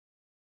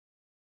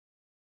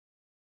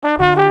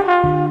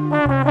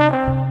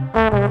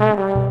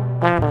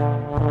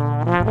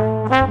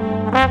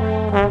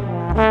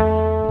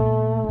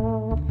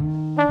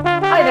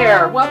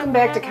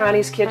back to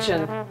Connie's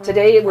Kitchen.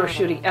 Today we're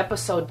shooting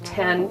episode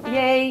 10.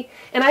 Yay!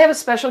 And I have a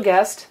special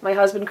guest, my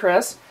husband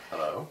Chris.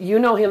 Hello. You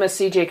know him as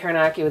CJ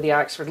Carnacchio, the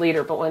Oxford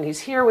Leader, but when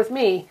he's here with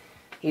me,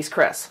 he's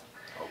Chris.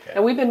 Okay.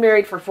 And we've been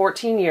married for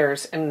 14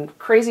 years and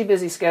crazy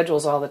busy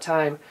schedules all the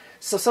time.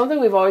 So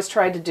something we've always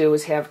tried to do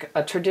is have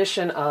a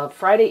tradition of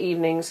Friday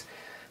evenings.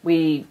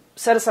 We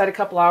set aside a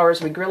couple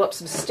hours, we grill up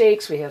some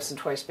steaks, we have some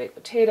twice baked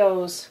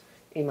potatoes,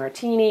 a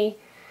martini,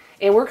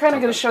 and we're kind of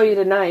going to show you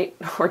tonight,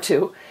 or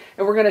two,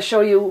 and we're going to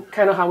show you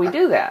kind of how we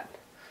do that.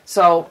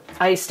 So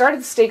I started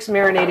the steaks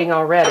marinating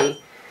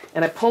already,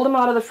 and I pulled them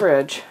out of the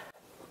fridge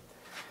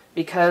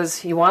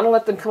because you want to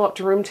let them come up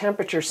to room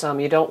temperature some.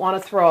 You don't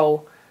want to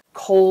throw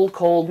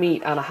cold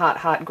meat on a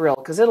hot grill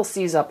because it'll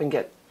seize up and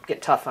get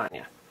tough on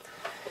you.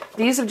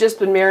 These have just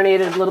been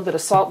marinated with a little bit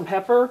of salt and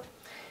pepper,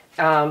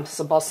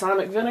 some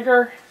balsamic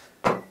vinegar,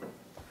 a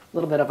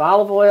little bit of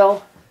olive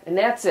oil, and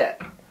that's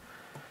it.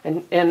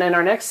 And in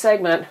our next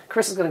segment,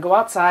 Chris is going to go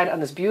outside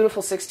on this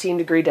beautiful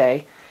 16-degree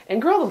day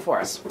and grill them for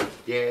us.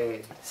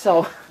 Yay.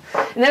 So,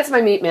 and that's my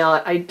meat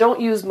mallet. I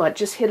don't use much,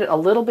 just hit it a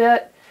little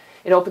bit.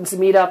 It opens the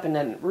meat up and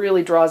then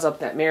really draws up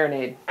that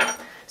marinade.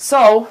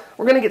 So,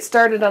 we're going to get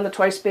started on the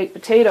twice baked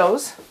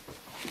potatoes,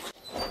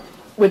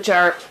 which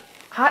are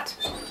hot.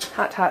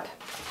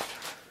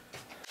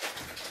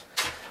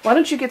 Why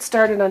don't you get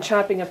started on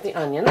chopping up the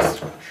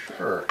onions?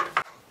 Sure.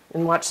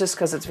 And watch this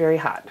because it's very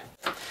hot.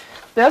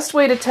 Best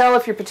way to tell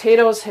if your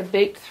potatoes have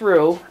baked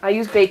through, I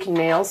use baking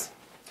nails,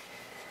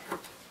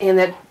 and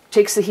that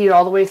takes the heat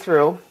all the way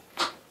through.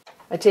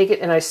 I take it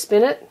and I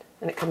spin it,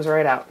 and it comes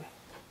right out.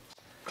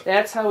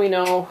 That's how we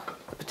know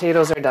the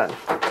potatoes are done.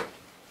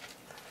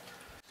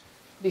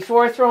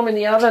 Before I throw them in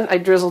the oven, I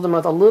drizzled them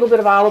with a little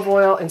bit of olive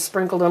oil and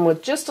sprinkled them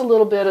with just a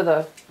little bit of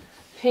the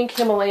pink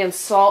Himalayan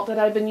salt that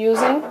I've been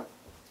using.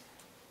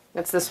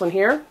 That's this one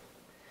here.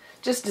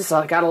 Just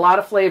got a lot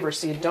of flavor,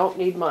 so you don't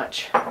need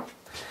much.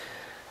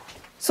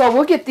 So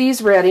we'll get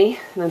these ready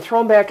and then throw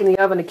them back in the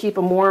oven to keep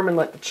them warm and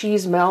let the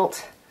cheese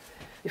melt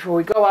before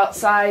we go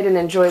outside and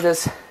enjoy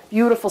this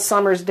beautiful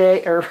summer's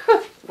day, or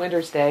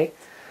winter's day.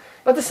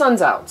 But the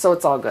sun's out, so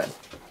it's all good.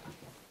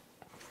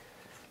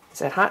 Is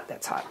that hot?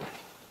 That's hot.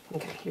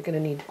 Okay, you're going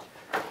to need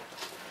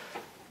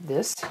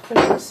this for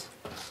this.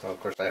 Well, of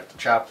course, I have to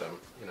chop them,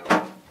 you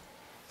know.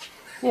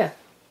 Yeah.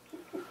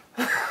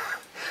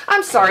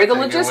 I'm sorry, the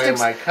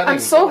logistics. I'm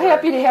so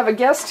happy to have a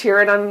guest here,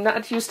 and I'm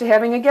not used to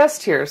having a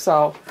guest here.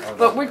 So,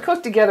 but we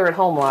cook together at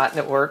home a lot, and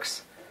it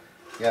works.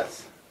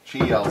 Yes, she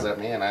yells at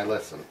me, and I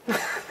listen.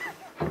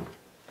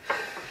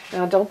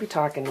 Now, don't be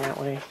talking that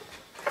way.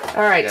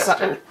 All right, yes,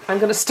 so I'm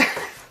going to start.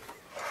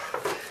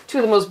 Two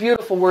of the most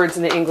beautiful words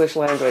in the English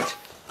language.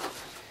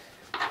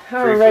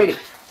 All righty.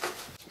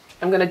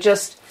 I'm going to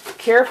just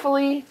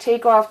carefully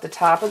take off the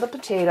top of the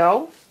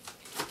potato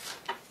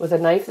with a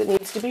knife that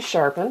needs to be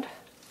sharpened.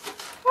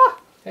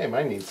 Hey,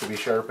 mine needs to be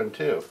sharpened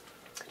too.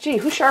 Gee,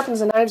 who sharpens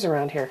the knives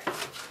around here?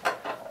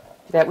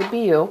 That would be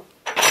you.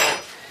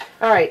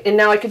 All right, and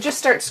now I could just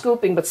start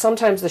scooping, but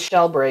sometimes the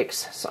shell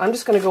breaks. So I'm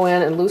just going to go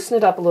in and loosen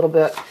it up a little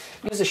bit.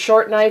 Use a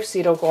short knife so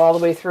you don't go all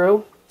the way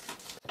through.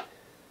 I'm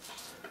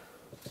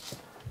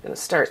going to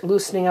start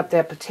loosening up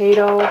that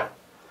potato.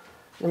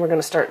 Then we're going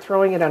to start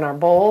throwing it in our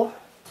bowl.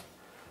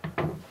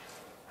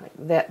 Like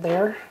that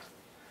there.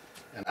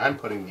 And I'm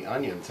putting the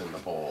onions in the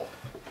bowl.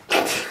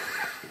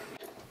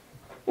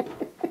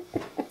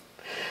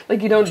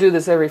 Like you don't do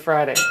this every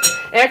Friday.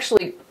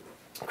 Actually,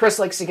 Chris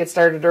likes to get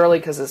started early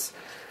because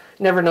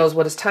he never knows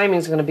what his timing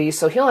is going to be.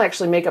 So he'll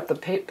actually make up the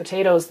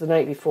potatoes the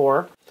night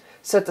before,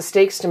 set the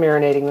steaks to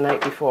marinating the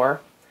night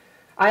before.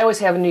 I always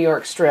have a New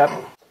York strip.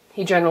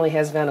 He generally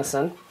has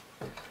venison.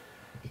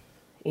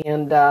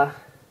 And then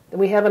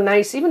we have a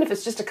nice, even if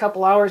it's just a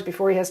couple hours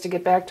before he has to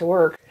get back to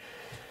work,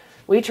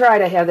 we try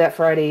to have that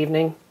Friday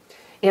evening.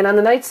 And on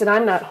the nights that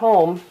I'm not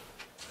home,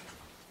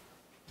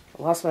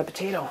 I lost my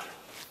potato.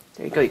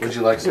 There you go. Would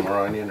you like some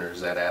more onion, or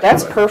is that adequate?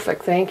 That's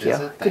perfect, thank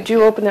you. Could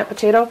you open that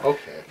potato?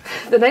 Okay.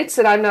 The nights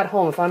that I'm not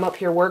home, if I'm up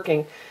here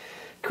working,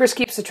 Chris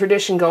keeps the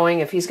tradition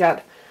going. If he's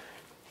got,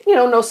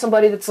 knows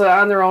somebody that's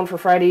on their own for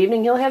Friday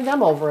evening, he'll have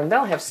them over and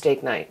they'll have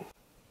steak night.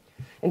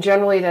 And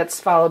generally that's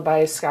followed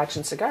by scotch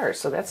and cigars,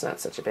 so that's not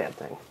such a bad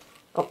thing.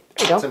 Oh,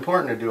 there you go. It's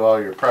important to do all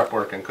your prep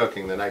work and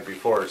cooking the night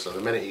before, so the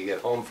minute you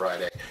get home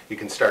Friday, you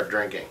can start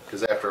drinking,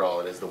 because after all,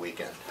 it is the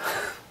weekend.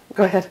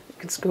 Go ahead, you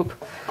can scoop.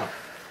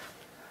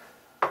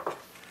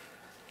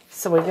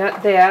 So we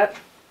got that,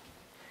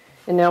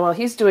 and now while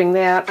he's doing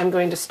that, I'm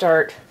going to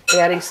start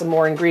adding some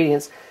more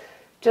ingredients.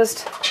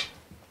 Just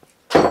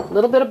a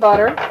little bit of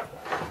butter. A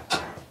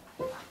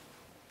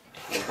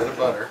little bit of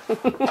butter.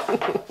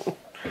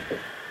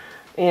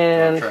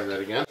 And try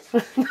that again?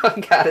 No, I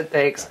got it,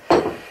 thanks.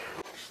 And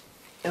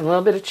a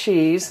little bit of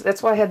cheese.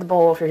 That's why I had the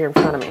bowl over here in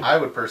front of me. I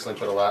would personally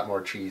put a lot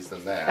more cheese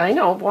than that. I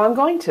know, well, I'm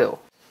going to.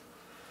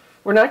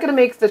 We're not going to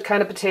make the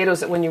kind of potatoes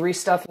that when you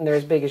restuff them, they're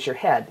as big as your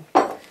head.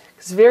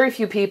 Because very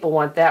few people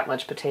want that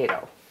much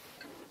potato.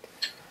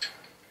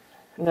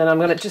 And then I'm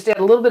going to just add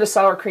a little bit of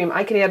sour cream.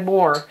 I can add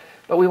more,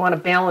 but we want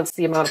to balance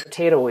the amount of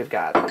potato we've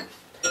got.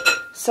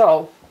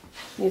 So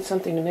Need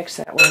something to mix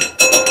that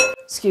with.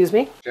 Excuse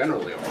me.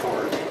 Generally a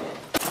fork.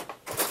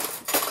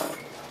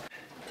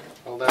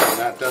 Hold on, I'm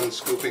not done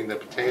scooping the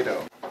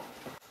potato.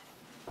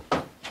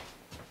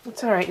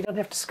 It's all right. You don't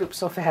have to scoop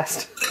so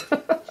fast.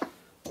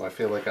 Well, I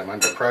feel like I'm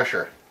under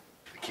pressure.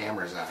 The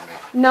camera's on me.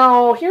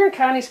 No, here in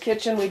Connie's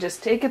kitchen, we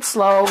just take it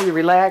slow. We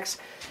relax.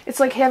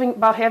 It's like having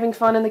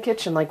fun in the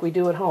kitchen, like we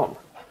do at home.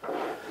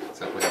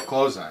 Except we have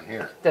clothes on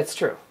here. That's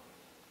true.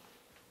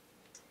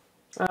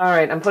 All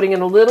right, I'm putting in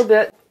a little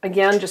bit,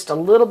 again, just a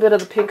little bit of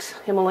the pink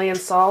Himalayan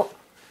salt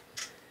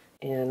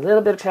and a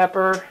little bit of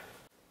pepper.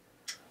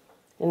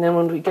 And then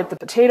when we get the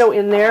potato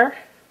in there,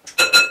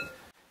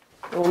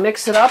 we'll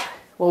mix it up.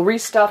 We'll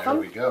restuff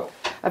them. There we go.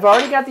 I've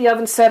already got the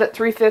oven set at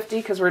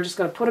 350 because we're just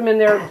going to put them in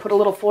there and put a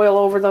little foil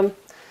over them.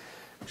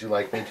 Would you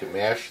like me to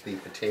mash the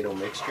potato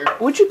mixture?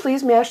 Would you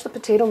please mash the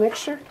potato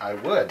mixture? I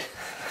would.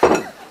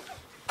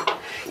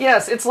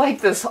 Yes, it's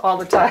like this all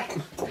the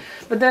time.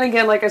 But then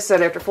again, like I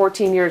said, after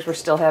 14 years, we're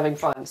still having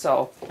fun,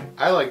 so.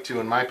 I like to,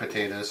 in my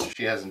potatoes,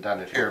 she hasn't done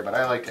it here, but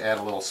I like to add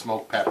a little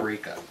smoked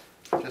paprika,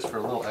 just for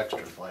a little extra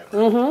flavor.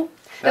 Mm-hmm.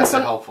 That's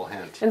a helpful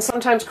hint. And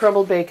sometimes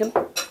crumbled bacon.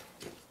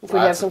 If we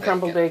have some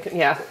crumbled bacon,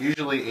 yeah.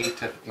 Usually 8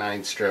 to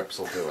 9 strips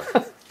will do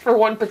it. For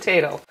one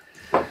potato.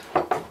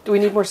 Do we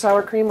need more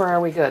sour cream, or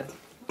are we good?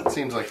 It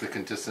seems like the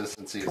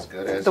consistency is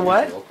good, as the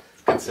usual.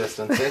 what?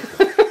 Consistency.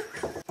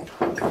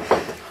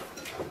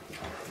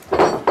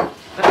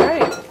 All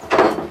right.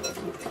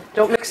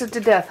 Don't mix it to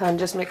death, hon.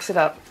 Just mix it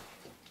up.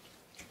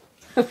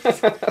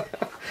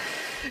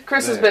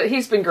 Chris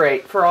he's been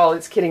great for all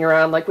his kidding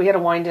around. Like, we had a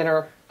wine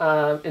dinner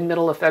in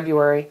middle of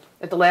February.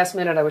 At the last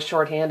minute, I was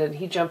shorthanded.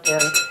 He jumped in,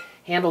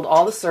 handled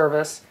all the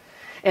service,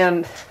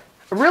 and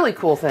a really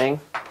cool thing.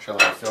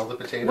 Shall I fill the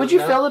potatoes Would you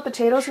fill the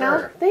potatoes now?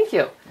 Sure. Thank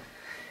you.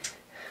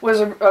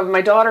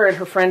 My daughter and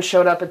her friend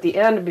showed up at the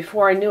end, and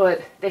before I knew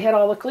it, they had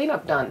all the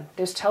cleanup done,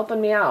 just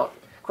helping me out.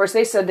 Of course,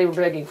 they said they were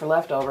begging for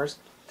leftovers,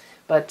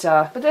 but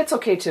that's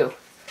okay too.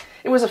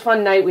 It was a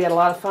fun night. We had a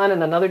lot of fun,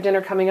 and another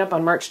dinner coming up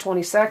on March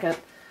 22nd.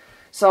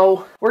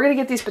 So we're going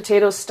to get these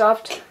potatoes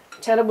stuffed,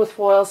 tented with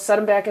foil, set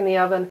them back in the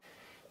oven.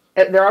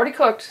 They're already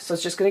cooked, so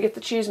it's just going to get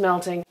the cheese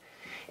melting.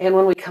 And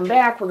when we come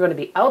back, we're going to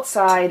be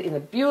outside in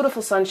the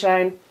beautiful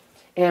sunshine,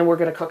 and we're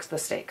going to cook the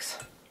steaks.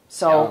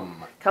 So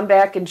Come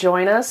back and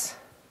join us.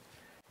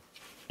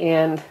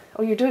 And,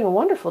 oh, you're doing a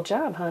wonderful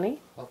job, honey.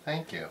 Well,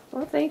 thank you.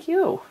 Well, thank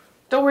you.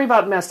 Don't worry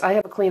about mess. I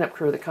have a cleanup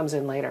crew that comes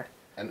in later.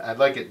 And I'd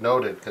like it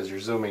noted, because you're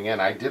zooming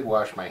in, I did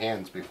wash my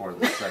hands before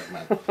this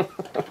segment.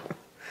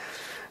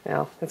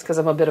 Well, it's because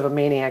I'm a bit of a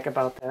maniac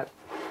about that.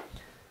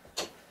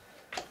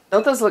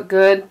 Don't those look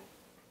good?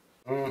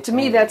 Mm-hmm. To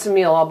me, that's a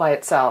meal all by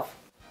itself.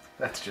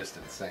 That's just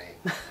insane.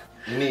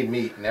 You need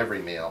meat in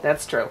every meal.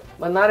 That's true.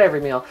 Well, not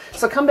every meal.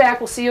 So come back.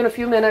 We'll see you in a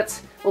few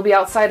minutes. We'll be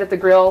outside at the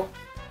grill.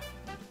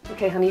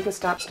 Okay, honey, you can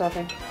stop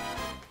stuffing.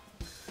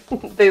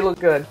 They look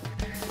good.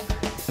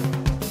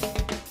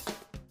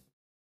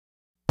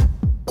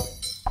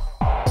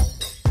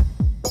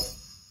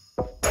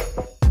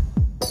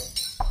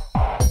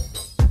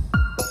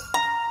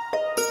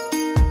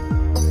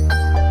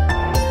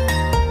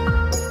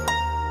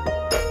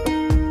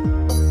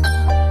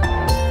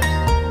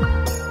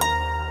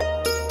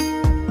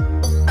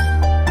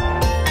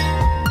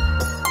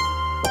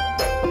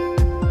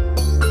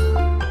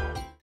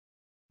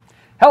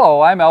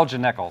 Hello, I'm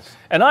Elgin Nichols.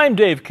 And I'm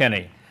Dave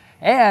Kenny.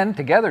 And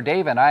together,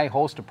 Dave and I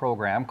host a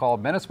program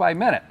called Minutes by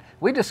Minute.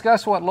 We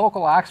discuss what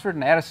local Oxford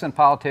and Addison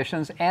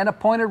politicians and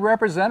appointed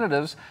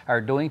representatives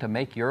are doing to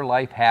make your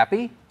life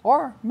happy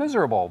or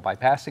miserable by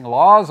passing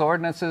laws,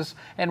 ordinances,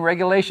 and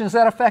regulations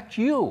that affect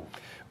you.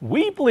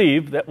 We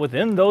believe that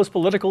within those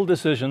political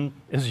decisions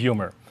is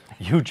humor.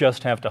 You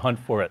just have to hunt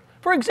for it.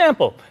 For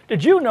example,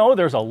 did you know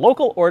there's a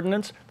local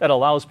ordinance that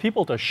allows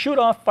people to shoot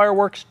off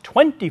fireworks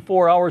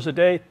 24 hours a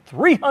day,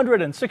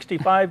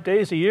 365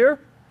 days a year?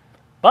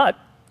 But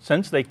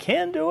since they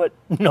can do it,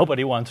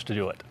 nobody wants to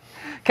do it.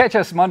 Catch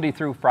us Monday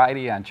through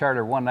Friday on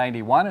Charter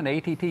 191 and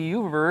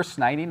ATTU Verse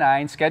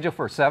 99, scheduled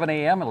for 7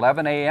 a.m.,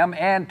 11 a.m.,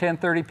 and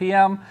 10:30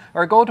 p.m.,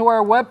 or go to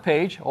our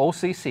webpage,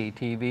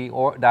 occtv.org,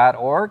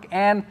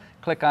 and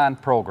click on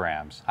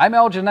Programs. I'm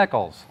Elgin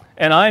Nichols.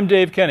 And I'm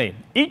Dave Kenny.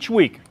 Each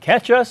week,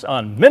 catch us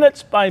on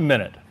Minutes by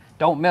Minute.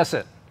 Don't miss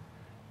it.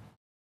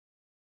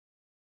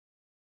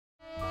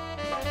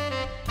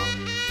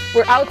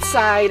 We're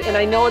outside, and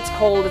I know it's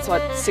cold. It's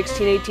what,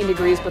 16, 18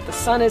 degrees, but the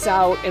sun is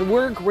out, and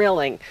we're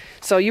grilling.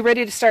 So you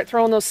ready to start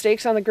throwing those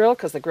steaks on the grill?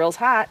 Because the grill's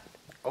hot.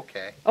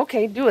 Okay.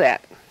 Okay, do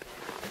that.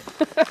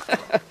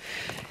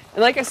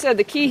 And like I said,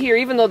 the key here,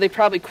 even though they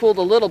probably cooled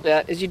a little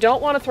bit, is you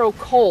don't want to throw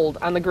cold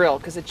on the grill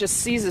because it just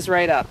seizes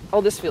right up. Oh,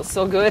 this feels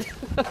so good.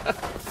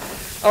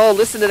 Oh,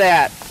 listen to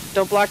that.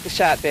 Don't block the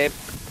shot, babe.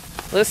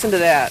 Listen to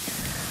that.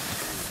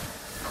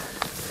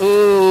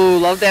 Ooh,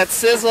 love that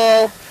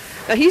sizzle.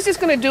 Now he's just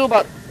going to do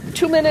about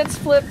 2 minutes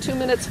flip, 2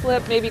 minutes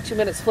flip, maybe 2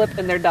 minutes flip,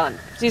 and they're done.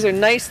 These are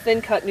nice,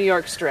 thin-cut New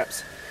York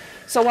strips.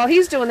 So while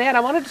he's doing that, I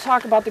wanted to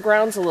talk about the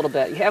grounds a little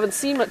bit. You haven't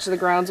seen much of the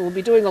grounds. We'll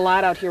be doing a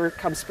lot out here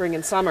come spring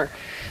and summer.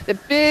 The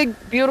big,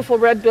 beautiful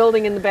red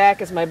building in the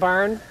back is my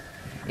barn.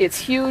 It's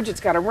huge.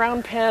 It's got a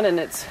round pen, and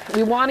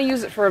we want to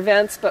use it for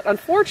events, but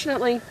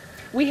unfortunately,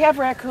 we have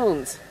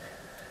raccoons,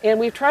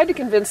 and we've tried to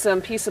convince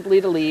them peaceably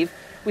to leave.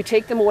 We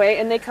take them away,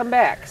 and they come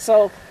back.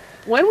 So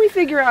when we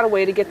figure out a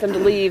way to get them to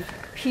leave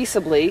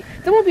peaceably,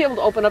 then we'll be able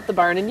to open up the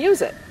barn and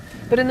use it.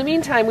 But in the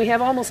meantime, we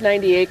have almost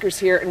 90 acres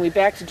here, and we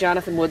back to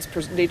Jonathan Woods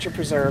Nature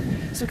Preserve,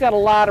 so we've got a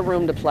lot of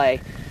room to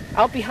play.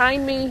 Out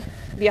behind me,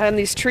 behind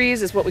these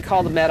trees, is what we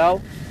call the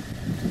meadow.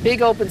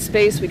 Big open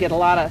space. We get a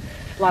lot of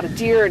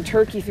deer and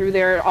turkey through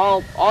there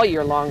all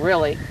year long,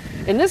 really.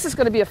 And this is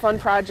going to be a fun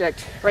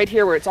project right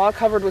here where it's all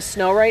covered with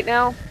snow right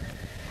now.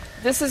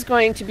 This is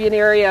going to be an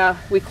area,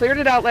 we cleared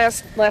it out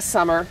last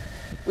summer.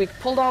 We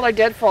pulled all our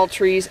deadfall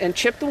trees and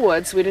chipped the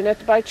wood, so we didn't have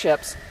to buy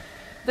chips.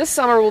 This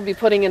summer we'll be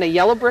putting in a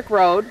yellow brick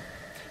road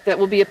that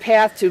will be a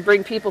path to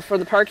bring people from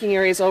the parking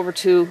areas over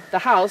to the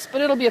house, but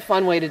it'll be a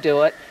fun way to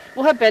do it.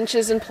 We'll have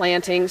benches and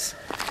plantings.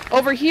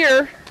 Over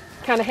here,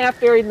 kind of half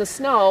buried in the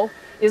snow,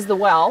 is the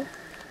well,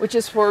 which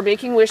is for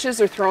making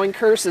wishes or throwing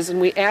curses,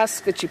 and we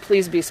ask that you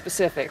please be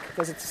specific,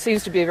 because it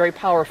seems to be a very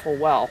powerful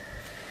well.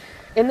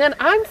 And then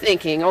I'm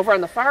thinking, over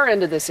on the far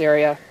end of this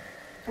area,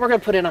 we're going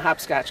to put in a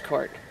hopscotch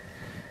court.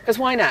 Because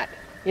why not?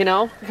 You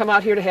know, come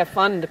out here to have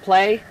fun and to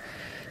play.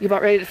 You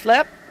about ready to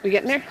flip? We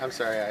getting there? I'm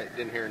sorry, I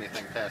didn't hear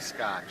anything past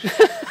scotch.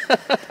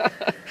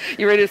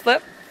 You ready to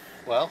flip?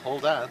 Well,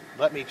 hold on.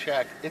 Let me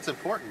check. It's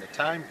important to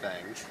time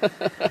things.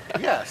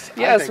 Yes,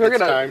 Yes, I think we're it's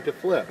gonna... time to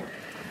flip.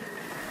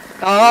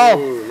 Oh,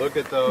 Ooh, look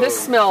at those. this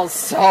smells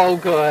so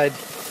good.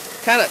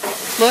 Kind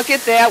of, look at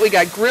that. We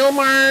got grill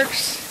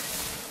marks.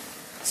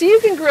 So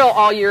you can grill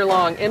all year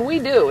long, and we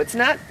do. It's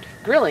not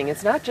grilling.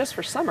 It's not just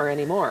for summer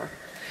anymore.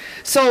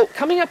 So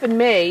coming up in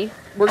May,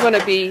 we're going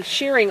to be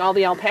shearing all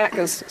the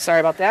alpacas, sorry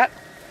about that,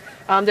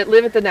 that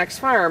live at the next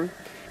farm.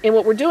 And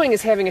what we're doing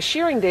is having a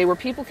shearing day where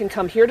people can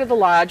come here to the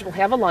lodge. We'll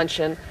have a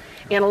luncheon,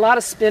 and a lot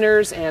of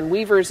spinners and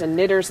weavers and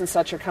knitters and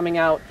such are coming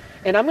out.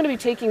 And I'm going to be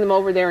taking them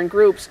over there in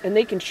groups, and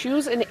they can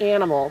choose an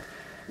animal,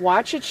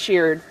 watch it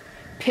sheared,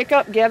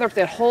 gather up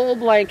that whole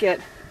blanket,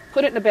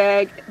 put it in a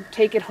bag,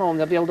 take it home.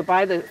 They'll be able to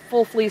buy the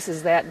full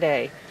fleeces that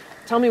day.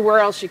 Tell me where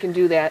else you can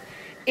do that.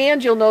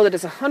 And you'll know that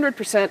it's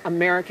 100%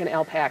 American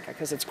alpaca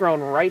because it's grown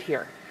right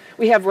here.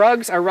 We have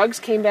rugs. Our rugs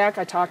came back.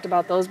 I talked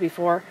about those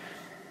before.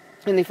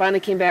 And they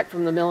finally came back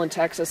from the mill in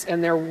Texas,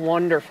 and they're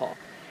wonderful.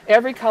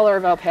 Every color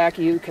of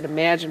alpaca you could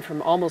imagine,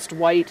 from almost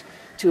white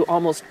to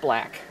almost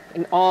black,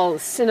 and all the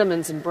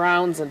cinnamons and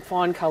browns and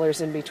fawn colors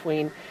in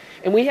between.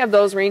 And we have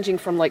those ranging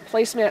from like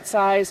placemat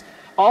size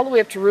all the way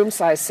up to room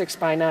size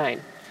 6x9.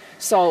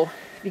 So if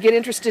you get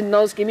interested in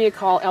those, give me a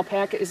call.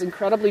 Alpaca is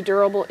incredibly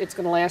durable. It's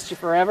going to last you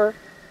forever.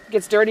 If it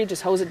gets dirty,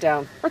 just hose it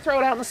down or throw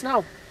it out in the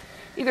snow.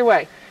 Either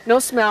way, no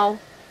smell,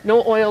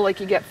 no oil like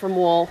you get from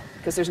wool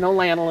because there's no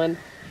lanolin.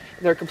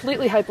 They're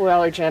completely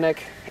hypoallergenic,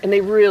 and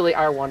they really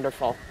are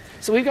wonderful.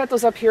 So we've got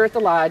those up here at the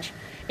lodge,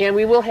 and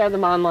we will have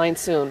them online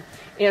soon.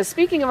 And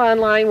speaking of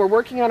online, we're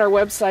working on our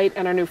website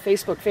and our new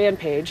Facebook fan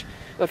page.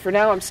 But for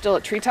now, I'm still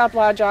at Treetop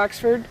Lodge,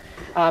 Oxford,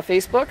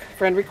 Facebook.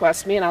 Friend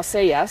request me, and I'll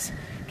say yes.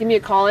 Give me a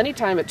call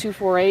anytime at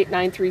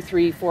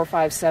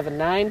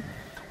 248-933-4579,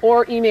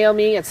 or email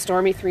me at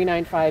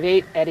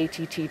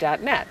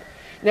stormy3958@att.net. And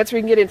that's where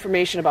you can get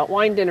information about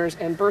wine dinners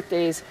and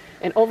birthdays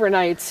and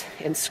overnights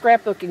and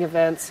scrapbooking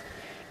events.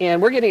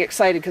 And we're getting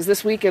excited because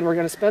this weekend we're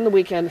going to spend the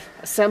weekend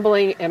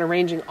assembling and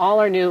arranging all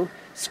our new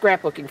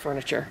scrapbooking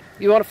furniture.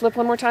 You want to flip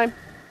one more time?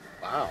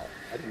 Wow,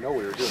 I didn't know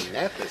we were doing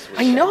that this week.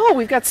 I know,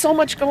 we've got so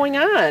much going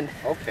on.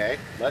 Okay,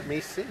 let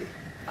me see.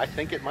 I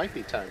think it might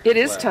be time. It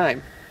is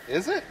time.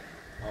 Is it?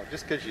 Oh,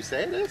 just because you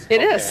say it is?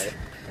 It is.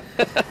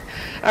 All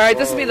right,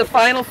 this will be the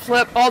final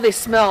flip. Oh, they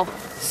smell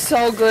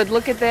so good.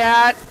 Look at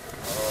that.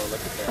 Oh,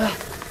 look at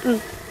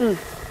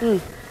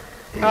that.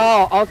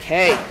 Oh,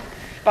 okay.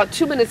 About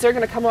 2 minutes, they're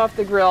going to come off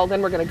the grill.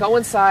 Then we're going to go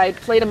inside,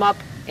 plate them up,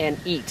 and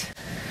eat.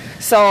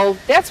 So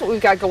that's what we've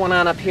got going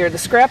on up here. The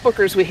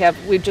scrapbookers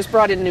we've just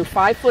brought in new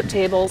 5-foot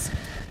tables.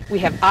 We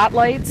have ot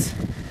lights.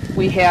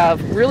 We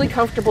have really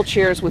comfortable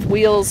chairs with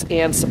wheels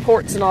and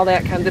supports and all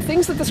that kind of. The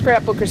things that the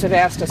scrapbookers have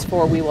asked us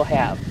for, we will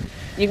have.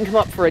 You can come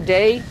up for a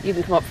day. You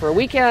can come up for a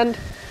weekend.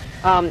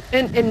 And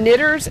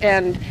knitters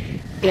and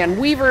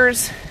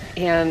weavers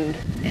and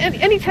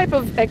any type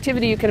of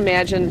activity you can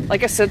imagine.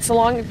 Like I said, so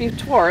long as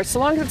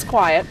it's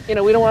quiet. You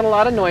know, we don't want a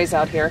lot of noise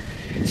out here.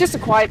 It's just a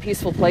quiet,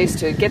 peaceful place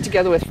to get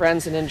together with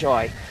friends and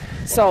enjoy.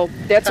 So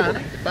that's Connie,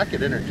 if I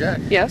could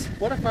interject. Yes?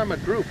 What if I'm a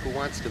group who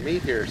wants to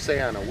meet here,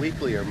 say on a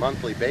weekly or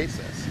monthly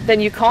basis?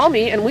 Then you call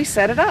me and we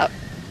set it up.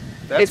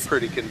 That's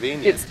pretty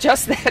convenient. It's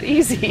just that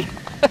easy.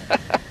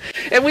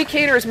 And we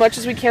cater as much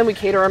as we can. We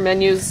cater our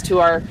menus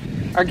to our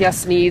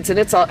guests' needs, and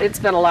it's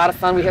been a lot of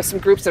fun. We have some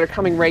groups that are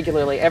coming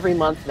regularly every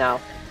month now.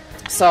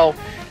 So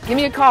give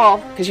me a call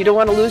because you don't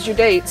want to lose your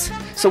dates.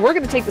 So we're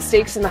going to take the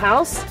steaks in the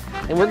house,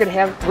 and we're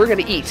going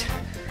to eat.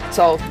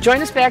 So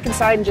join us back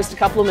inside in just a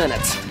couple of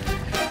minutes.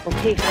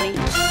 Okay, honey.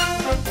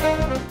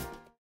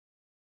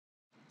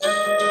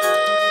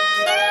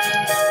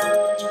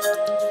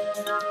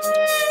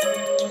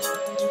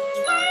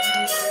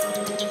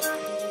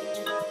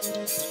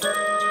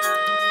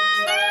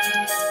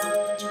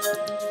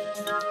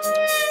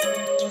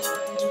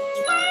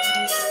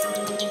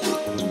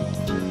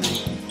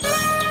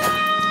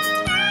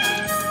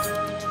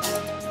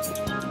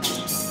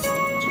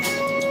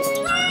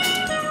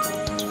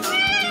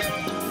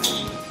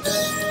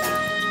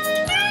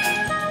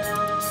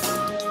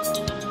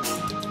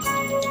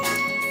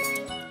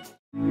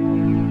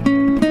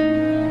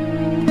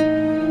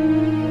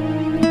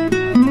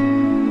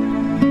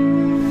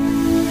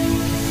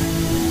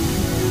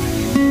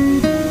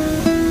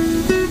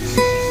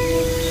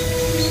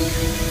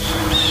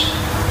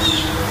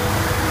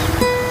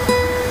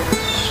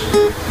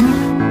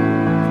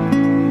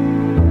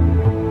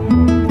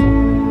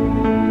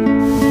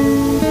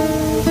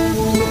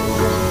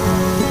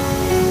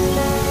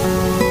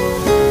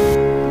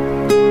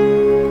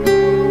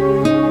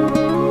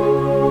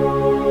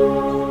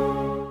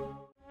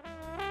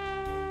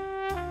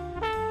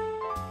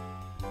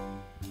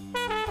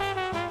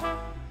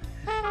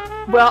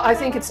 Well, I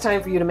think it's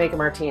time for you to make a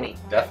martini.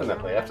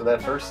 Definitely. After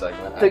that first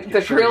segment, The I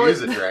could sure grill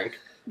use is- a drink.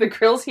 The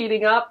grill's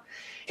heating up,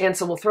 and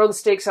so we'll throw the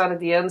steaks out at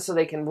the end so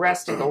they can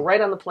rest and go right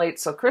on the plate.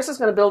 So Chris is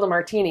going to build a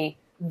martini,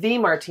 the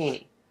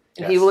martini,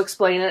 and he Yes. will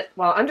explain it.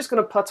 Well, I'm just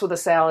going to putz with a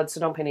salad, so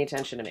don't pay any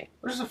attention to me.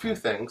 There's a few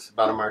things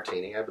about a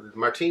martini. I believe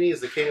martini is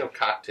the king of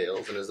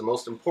cocktails and is the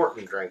most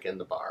important drink in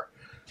the bar.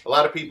 A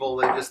lot of people,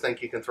 they just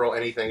think you can throw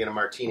anything in a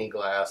martini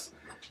glass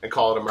and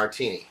call it a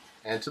martini.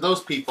 And to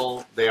those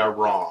people, they are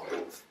wrong.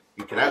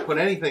 You cannot put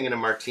anything in a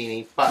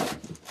martini but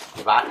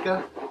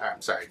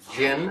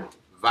gin,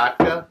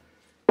 vodka,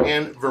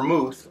 and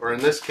vermouth, or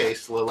in this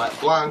case, Lillet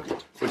Blanc,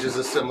 which is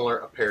a similar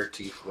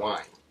aperitif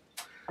wine.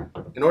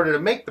 In order to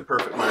make the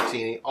perfect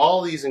martini,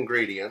 all these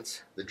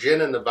ingredients, the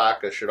gin and the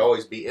vodka, should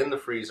always be in the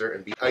freezer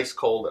and be ice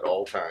cold at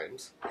all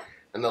times.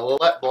 And the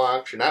Lillet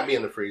Blanc should not be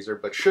in the freezer,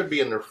 but should be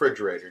in the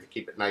refrigerator to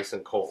keep it nice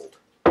and cold.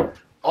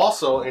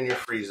 Also in your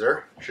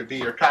freezer should be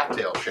your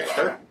cocktail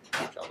shaker,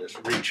 which I'll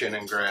just reach in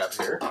and grab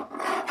here.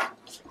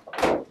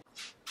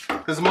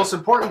 Because the most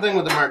important thing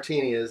with the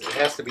martini is it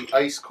has to be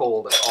ice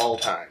cold at all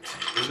times.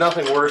 There's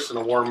nothing worse than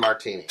a warm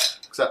martini,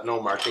 except no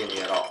martini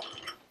at all.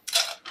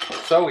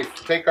 So we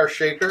take our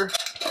shaker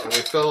and we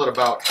fill it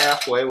about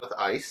halfway with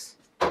ice.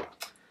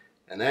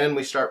 And then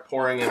we start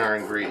pouring in our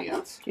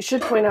ingredients. You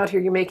should point out here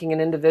you're making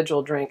an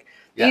individual drink.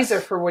 Yes. These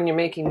are for when you're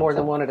making more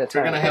than one at a If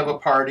you're time. going to have a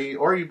party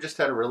or you've just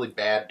had a really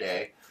bad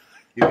day,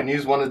 you can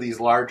use one of these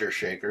larger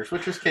shakers,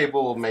 which is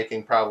capable of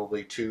making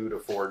probably 2 to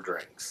 4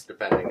 drinks,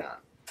 depending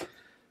on.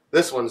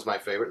 This one's my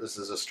favorite. This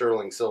is a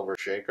sterling silver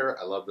shaker.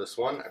 I love this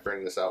one. I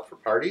bring this out for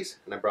parties,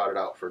 and I brought it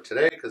out for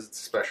today because it's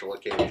a special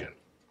occasion.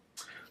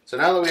 So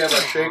now that we have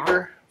our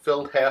shaker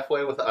filled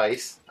halfway with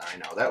ice, I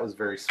know, that was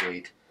very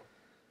sweet,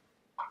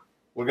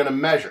 we're going to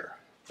measure.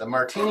 The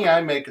martini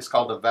I make is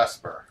called a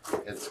Vesper.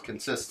 It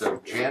consists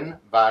of gin,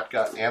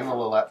 vodka, and the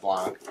Lillet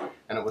Blanc,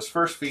 and it was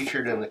first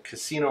featured in the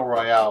Casino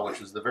Royale,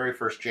 which was the very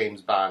first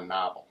James Bond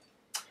novel.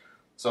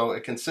 So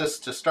it consists,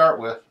 to start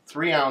with,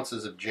 3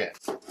 ounces of gin.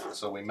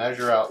 So we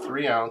measure out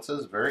 3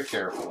 ounces very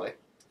carefully.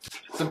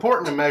 It's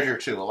important to measure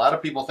too. A lot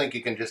of people think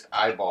you can just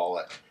eyeball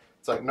it.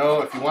 It's like,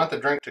 no, if you want the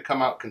drink to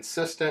come out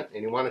consistent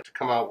and you want it to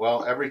come out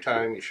well every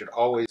time, you should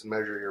always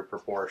measure your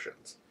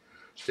proportions.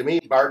 To me,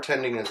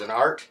 bartending is an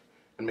art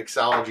and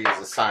mixology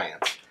is a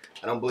science.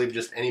 I don't believe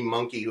just any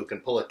monkey who can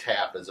pull a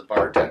tap is a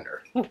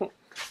bartender.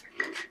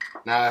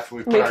 Now, if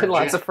we put Making our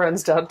lots gin, of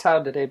friends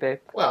downtown today, babe.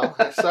 well,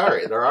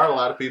 sorry, there are a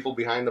lot of people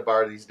behind the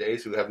bar these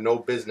days who have no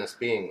business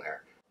being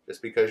there.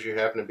 Just because you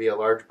happen to be a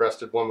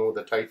large-breasted woman with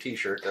a tight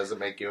t-shirt doesn't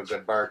make you a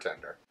good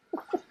bartender.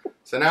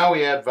 So now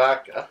we add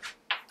vodka.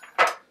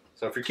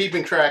 So if you're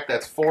keeping track,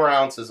 that's 4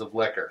 ounces of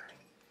liquor,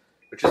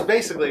 which is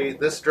basically,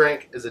 this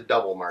drink is a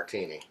double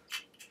martini.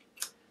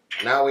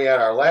 Now we add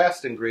our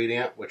last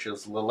ingredient, which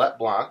is Lillet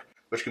Blanc,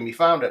 which can be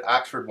found at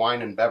Oxford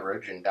Wine and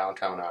Beverage in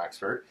downtown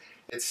Oxford.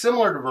 It's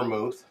similar to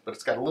vermouth, but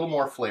it's got a little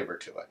more flavor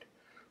to it.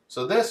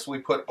 So this, we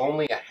put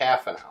only a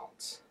half an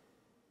ounce.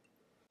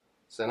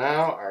 So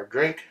now our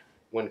drink,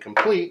 when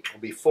complete,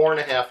 will be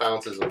 4.5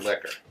 ounces of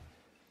liquor.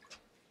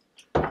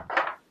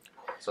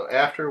 So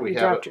after we You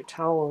have dropped your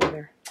towel over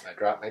there. I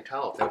dropped my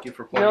towel. Thank you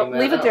for No, pointing that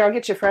leave it out. there. I'll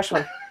get you a fresh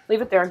one.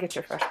 Leave it there. I'll get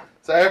you a fresh one.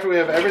 So after we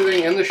have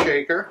everything in the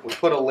shaker, we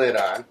put a lid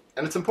on.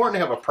 And it's important to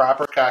have a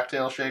proper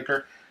cocktail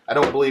shaker. I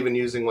don't believe in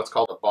using what's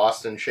called a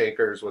Boston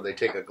shakers, where they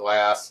take a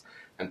glass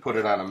and put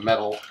it on a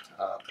metal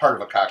part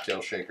of a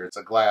cocktail shaker. It's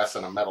a glass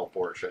and a metal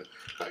portion.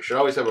 Now, you should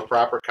always have a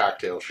proper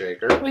cocktail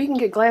shaker. Well, you can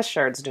get glass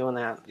shards doing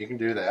that. You can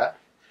do that.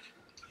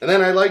 And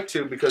then I like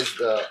to, because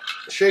the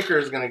shaker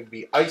is going to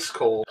be ice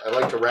cold, I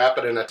like to wrap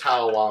it in a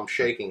towel while I'm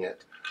shaking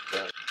it.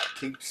 It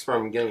keeps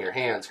from getting your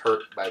hands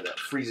hurt by the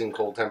freezing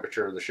cold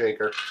temperature of the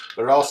shaker,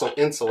 but it also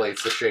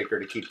insulates the shaker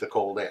to keep the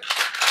cold in.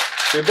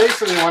 So you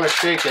basically want to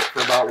shake it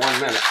for about 1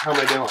 minute. How am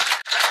I doing?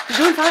 You're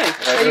doing fine.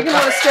 Now, you're going to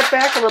want to step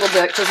back a little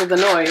bit because of the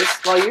noise.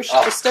 While you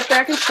just step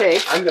back and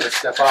shake. I'm going to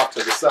step off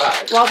to the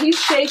side. While he's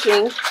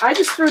shaking, I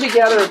just threw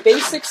together a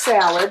basic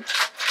salad.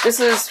 This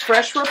is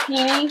fresh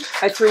rapini.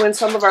 I threw in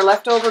some of our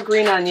leftover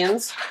green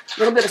onions, a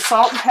little bit of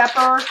salt and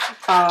pepper,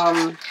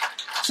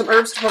 some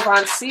herbs de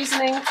Provence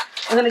seasoning,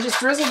 and then I just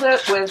drizzled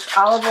it with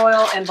olive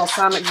oil and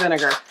balsamic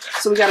vinegar.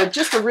 So we got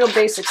just a real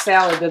basic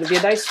salad that'll be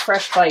a nice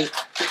fresh bite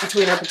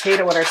between our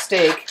potato and our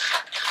steak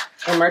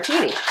and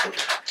martini.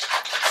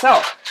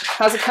 So,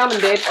 how's it coming,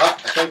 babe? Well,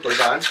 I think we're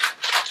done.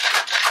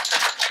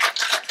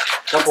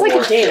 It's like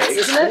a dance,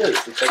 isn't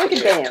it? It's like a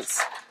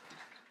dance.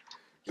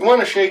 You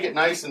want to shake it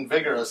nice and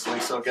vigorously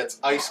so it gets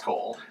ice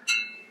cold.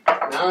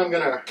 Now I'm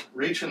going to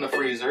reach in the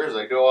freezer as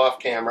I go off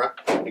camera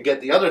and get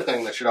the other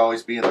thing that should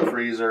always be in the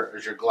freezer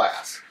is your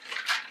glass.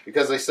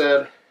 Because I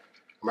said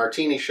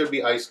martini should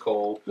be ice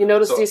cold. You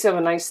notice so these have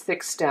a nice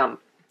thick stem.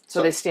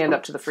 So they stand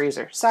up to the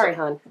freezer. Sorry,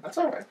 hon. That's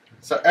all right.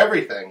 So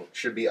everything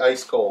should be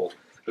ice cold.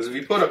 Because if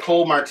you put a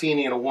cold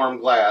martini in a warm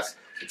glass,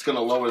 it's going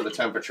to lower the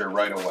temperature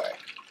right away.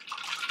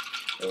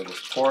 So we'll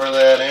just pour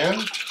that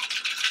in.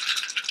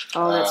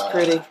 Oh, that's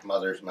pretty.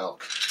 Mother's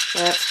milk.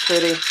 That's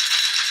pretty.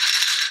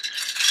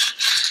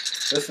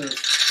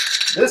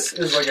 This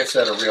is, like I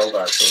said, a real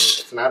martini.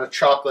 It's not a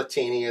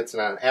chocolatini. It's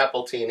not an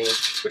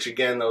appletini. Which,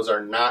 again, those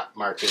are not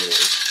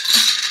martinis.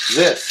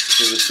 This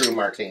is a true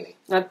martini.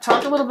 Now,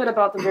 talk a little bit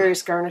about the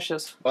various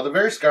garnishes. Well, the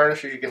various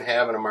garnishes you can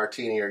have in a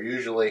martini are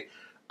usually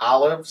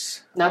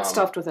olives. Not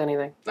stuffed with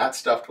anything. Not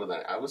stuffed with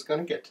anything. I was going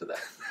to get to that.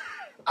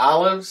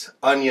 Olives,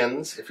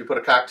 onions. If you put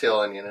a cocktail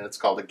onion in, it's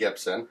called a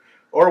Gibson.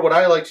 Or what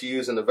I like to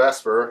use in the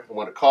Vesper, and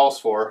what it calls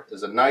for,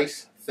 is a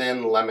nice,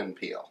 thin lemon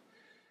peel.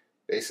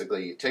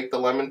 Basically, you take the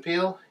lemon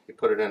peel, you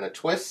put it in a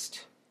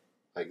twist,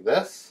 like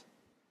this,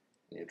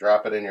 and you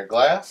drop it in your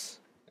glass,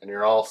 and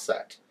you're all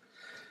set.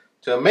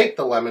 To make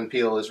the lemon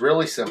peel is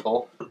really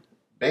simple.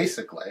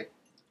 Basically,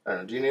 I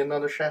don't know, do you need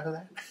another shot of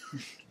that?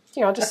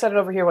 Here, I'll just set it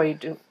over here while you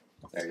do.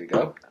 There you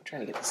go. I'm trying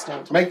to get this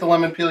down. To make the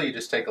lemon peel, you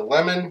just take a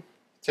lemon,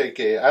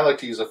 I like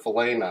to use a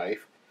fillet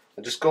knife,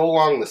 and just go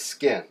along the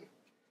skin.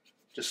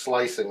 Just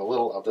slicing a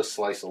little, I'll just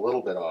slice a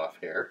little bit off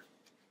here.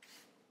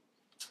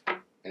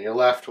 And you're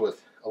left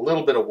with a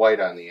little bit of white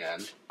on the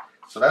end.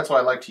 So that's why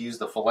I like to use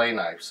the fillet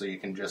knife, so you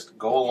can just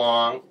go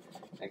along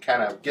and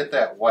kind of get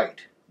that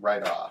white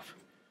right off.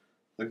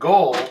 The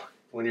goal,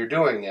 when you're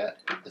doing it,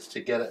 is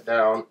to get it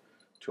down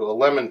to a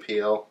lemon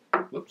peel,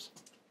 whoops,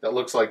 that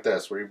looks like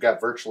this, where you've got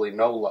virtually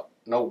no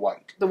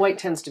white. The white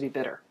tends to be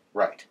bitter.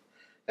 Right.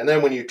 And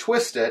then when you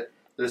twist it,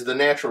 there's the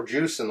natural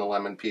juice in the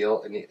lemon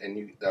peel, and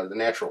the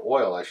natural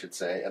oil, I should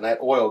say, and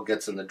that oil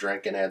gets in the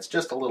drink and adds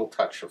just a little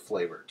touch of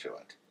flavor to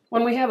it.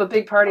 When we have a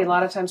big party, a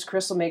lot of times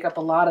Chris will make up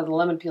a lot of the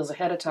lemon peels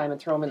ahead of time and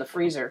throw them in the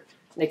freezer.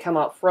 They come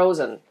out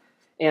frozen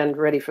and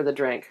ready for the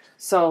drink.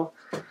 So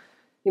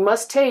you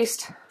must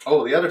taste.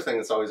 Oh, the other thing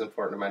that's always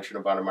important to mention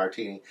about a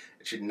martini,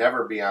 it should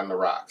never be on the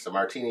rocks. A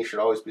martini should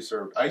always be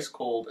served ice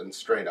cold and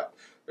straight up.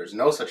 There's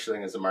no such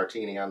thing as a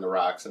martini on the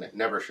rocks, and it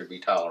never should be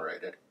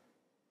tolerated.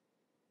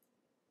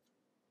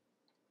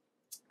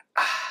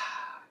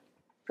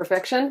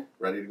 Perfection?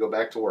 Ready to go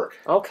back to work.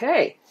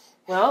 Okay.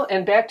 Well,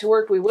 and back to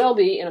work we will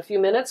be in a few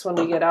minutes when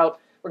we get out.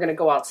 We're going to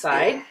go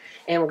outside,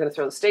 and we're going to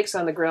throw the steaks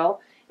on the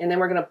grill, and then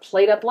we're going to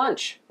plate up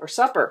lunch or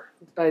supper.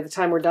 By the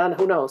time we're done,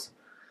 who knows?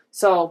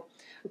 So,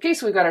 okay,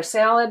 so we've got our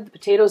salad, the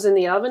potatoes in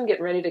the oven,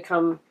 getting ready to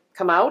come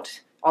out.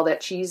 All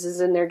that cheese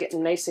is in there,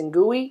 getting nice and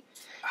gooey.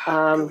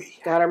 Gooey.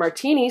 Got our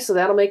martini, so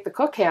that'll make the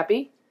cook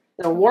happy.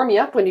 It'll warm you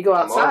up when you go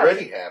outside. I'm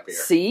already happier.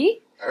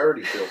 See? I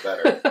already feel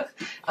better.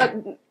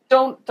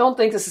 Don't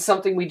think this is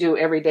something we do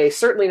every day.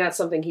 Certainly not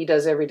something he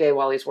does every day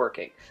while he's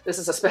working. This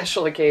is a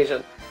special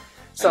occasion.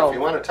 So, and if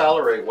you want to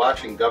tolerate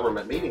watching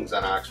government meetings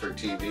on Oxford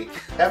TV,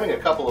 having a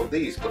couple of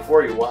these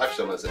before you watch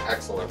them is an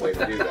excellent way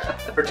to do that,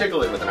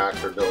 particularly with an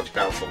Oxford Village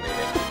Council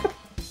meeting.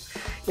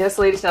 Yes,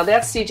 ladies. Now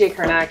that's CJ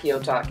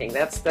Carnacchio talking.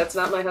 That's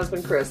not my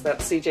husband Chris.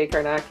 That's CJ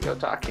Carnacchio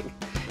talking.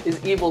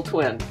 His evil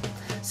twin.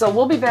 So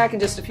we'll be back in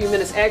just a few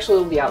minutes.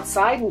 Actually, we'll be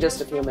outside in just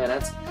a few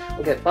minutes.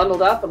 We'll get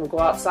bundled up and we'll go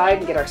outside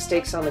and get our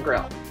steaks on the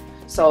grill.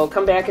 So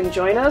come back and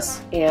join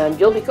us, and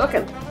you'll be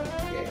cooking.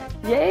 Yeah.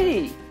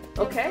 Yay!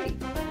 Okay.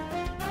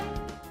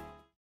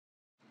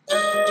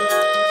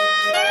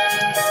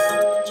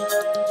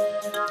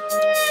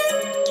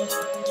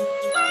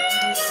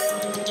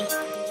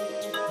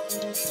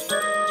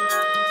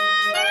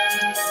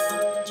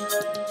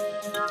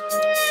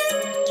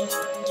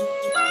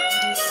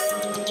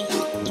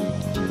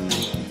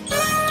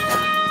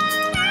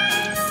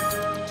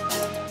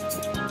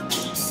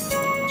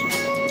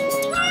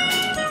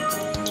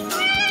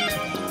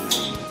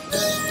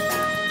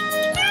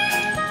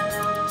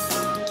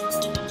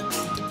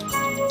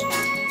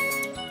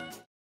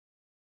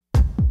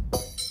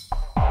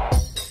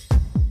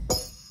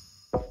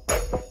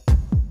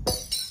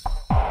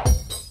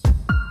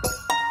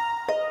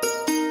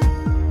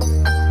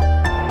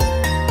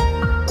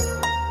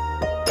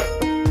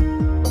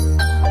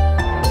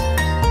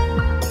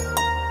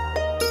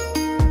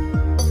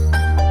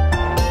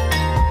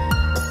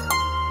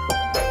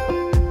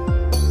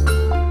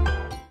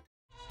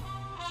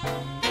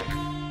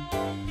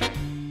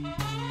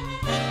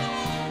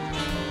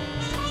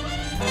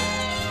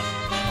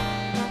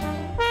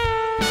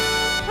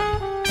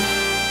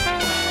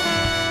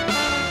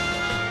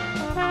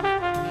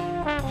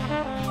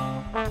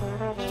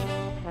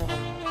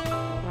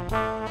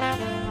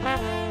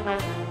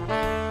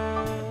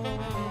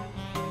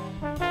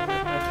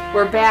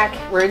 We're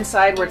back. We're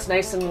inside where it's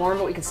nice and warm,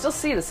 but we can still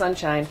see the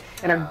sunshine.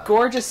 And our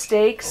gorgeous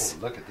steaks.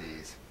 Oh, look at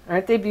these.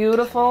 Aren't they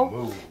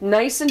beautiful? Ooh.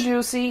 Nice and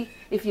juicy.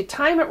 If you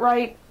time it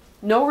right,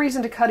 no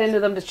reason to cut into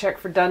them to check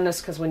for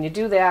doneness, because when you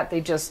do that, they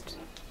just,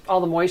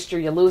 all the moisture,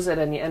 you lose it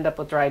and you end up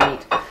with dry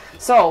meat.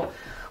 So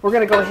we're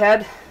going to go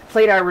ahead,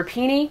 plate our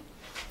rapini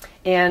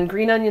and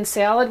green onion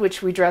salad,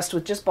 which we dressed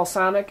with just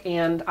balsamic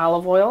and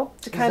olive oil.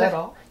 To kind of,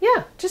 all?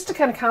 Yeah, just to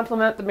kind of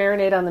complement the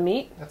marinade on the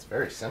meat. That's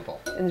very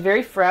simple. And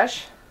very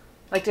fresh.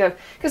 Like to,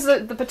 because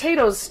the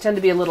potatoes tend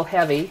to be a little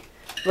heavy.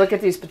 Look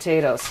at these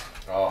potatoes.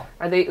 Oh.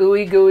 Are they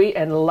ooey gooey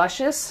and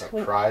luscious?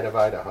 The pride of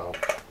Idaho.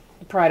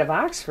 The pride of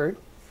Oxford.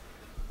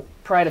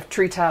 Pride of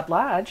Treetop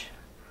Lodge.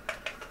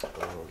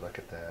 Oh, look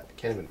at that. I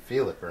can't even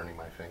feel it burning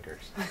my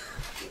fingers.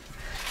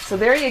 So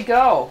there you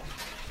go.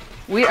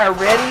 We are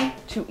ready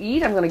to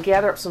eat. I'm going to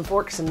gather up some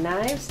forks and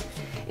knives.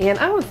 And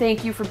I want to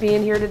thank you for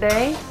being here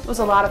today. It was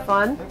a lot of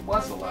fun. It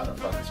was a lot of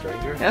fun,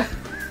 stranger.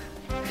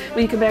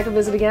 Will you come back and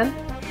visit again?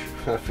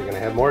 If you're going to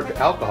have more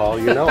alcohol,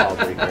 you know I'll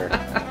be here.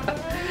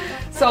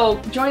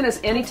 So join us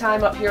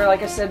anytime up here.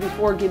 Like I said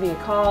before, give me a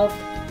call.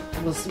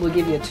 We'll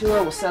give you a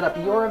tour. We'll set up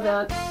your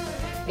event.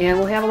 And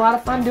we'll have a lot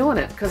of fun doing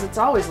it because it's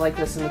always like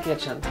this in the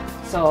kitchen.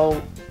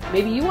 So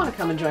maybe you want to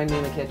come and join me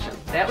in the kitchen.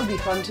 That would be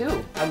fun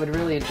too. I would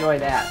really enjoy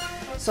that.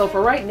 So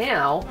for right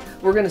now,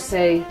 we're going to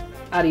say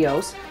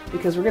adios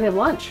because we're going to have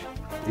lunch.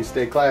 You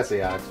stay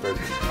classy, Oxford.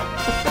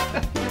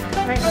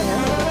 Right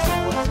now.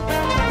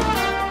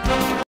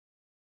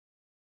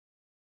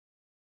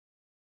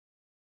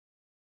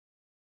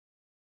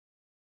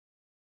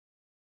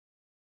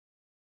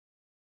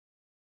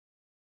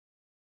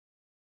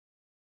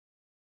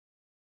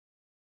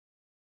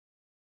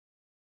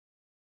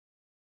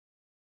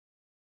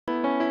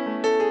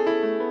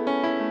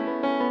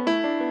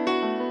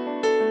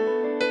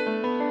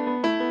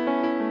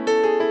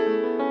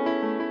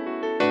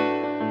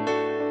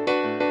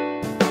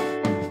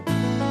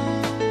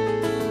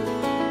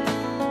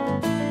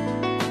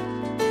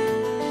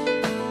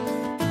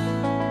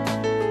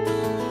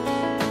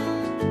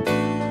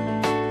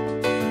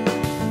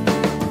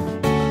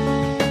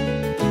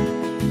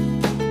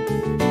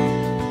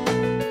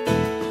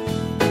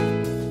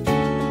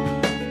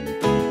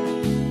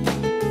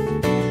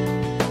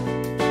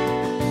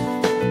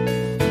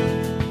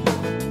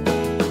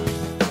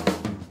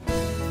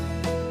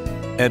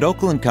 At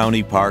Oakland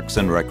County Parks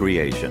and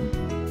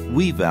Recreation,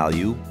 we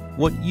value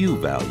what you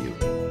value: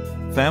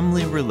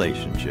 family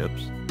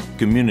relationships,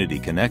 community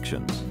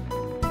connections,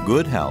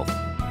 good health,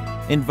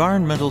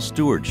 environmental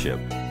stewardship,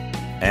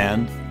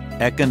 and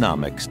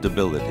economic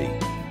stability.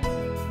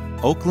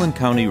 Oakland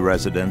County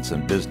residents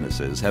and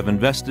businesses have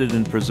invested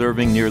in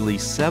preserving nearly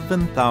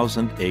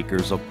 7,000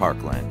 acres of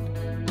parkland.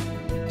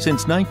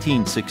 Since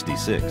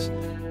 1966,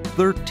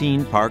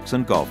 13 parks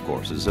and golf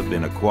courses have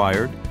been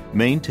acquired,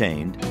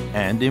 maintained,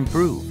 and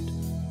improved.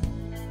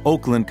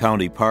 Oakland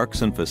County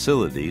parks and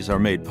facilities are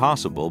made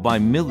possible by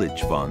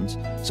millage funds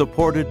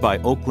supported by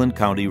Oakland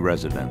County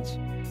residents.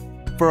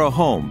 For a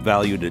home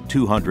valued at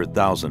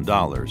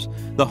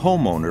 $200,000, the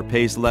homeowner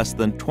pays less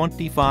than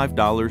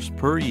 $25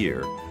 per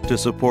year to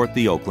support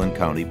the Oakland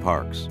County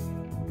parks.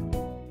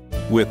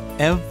 With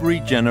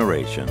every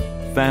generation,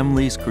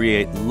 families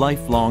create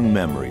lifelong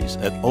memories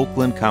at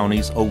Oakland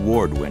County's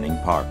award-winning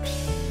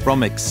parks.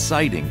 From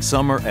exciting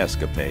summer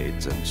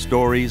escapades and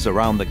stories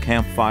around the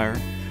campfire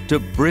to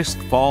brisk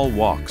fall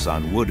walks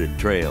on wooded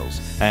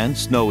trails and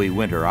snowy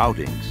winter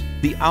outings,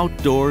 the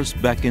outdoors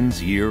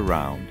beckons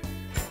year-round.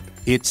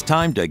 It's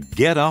time to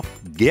get up,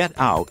 get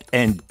out,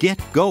 and get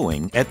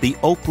going at the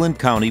Oakland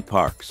County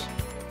parks.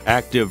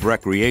 Active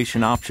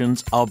recreation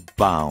options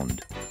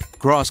abound.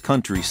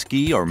 Cross-country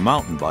ski or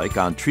mountain bike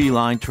on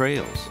tree-lined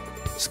trails.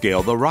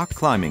 Scale the rock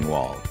climbing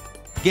wall.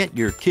 Get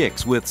your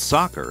kicks with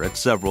soccer at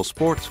several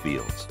sports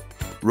fields.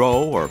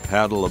 Row or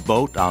paddle a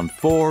boat on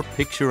 4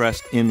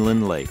 picturesque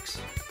inland lakes.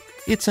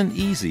 It's an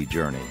easy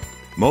journey.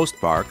 Most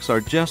parks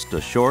are just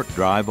a short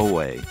drive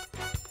away.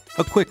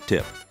 A quick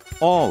tip: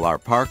 all our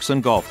parks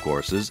and golf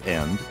courses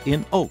end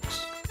in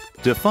Oaks.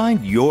 To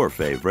find your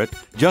favorite,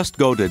 just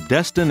go to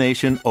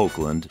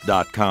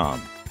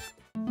destinationoakland.com.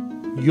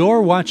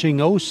 You're watching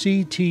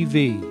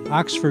OCTV,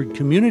 Oxford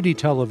Community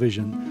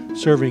Television,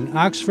 serving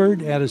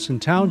Oxford,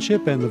 Addison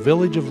Township, and the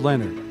village of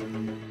Leonard.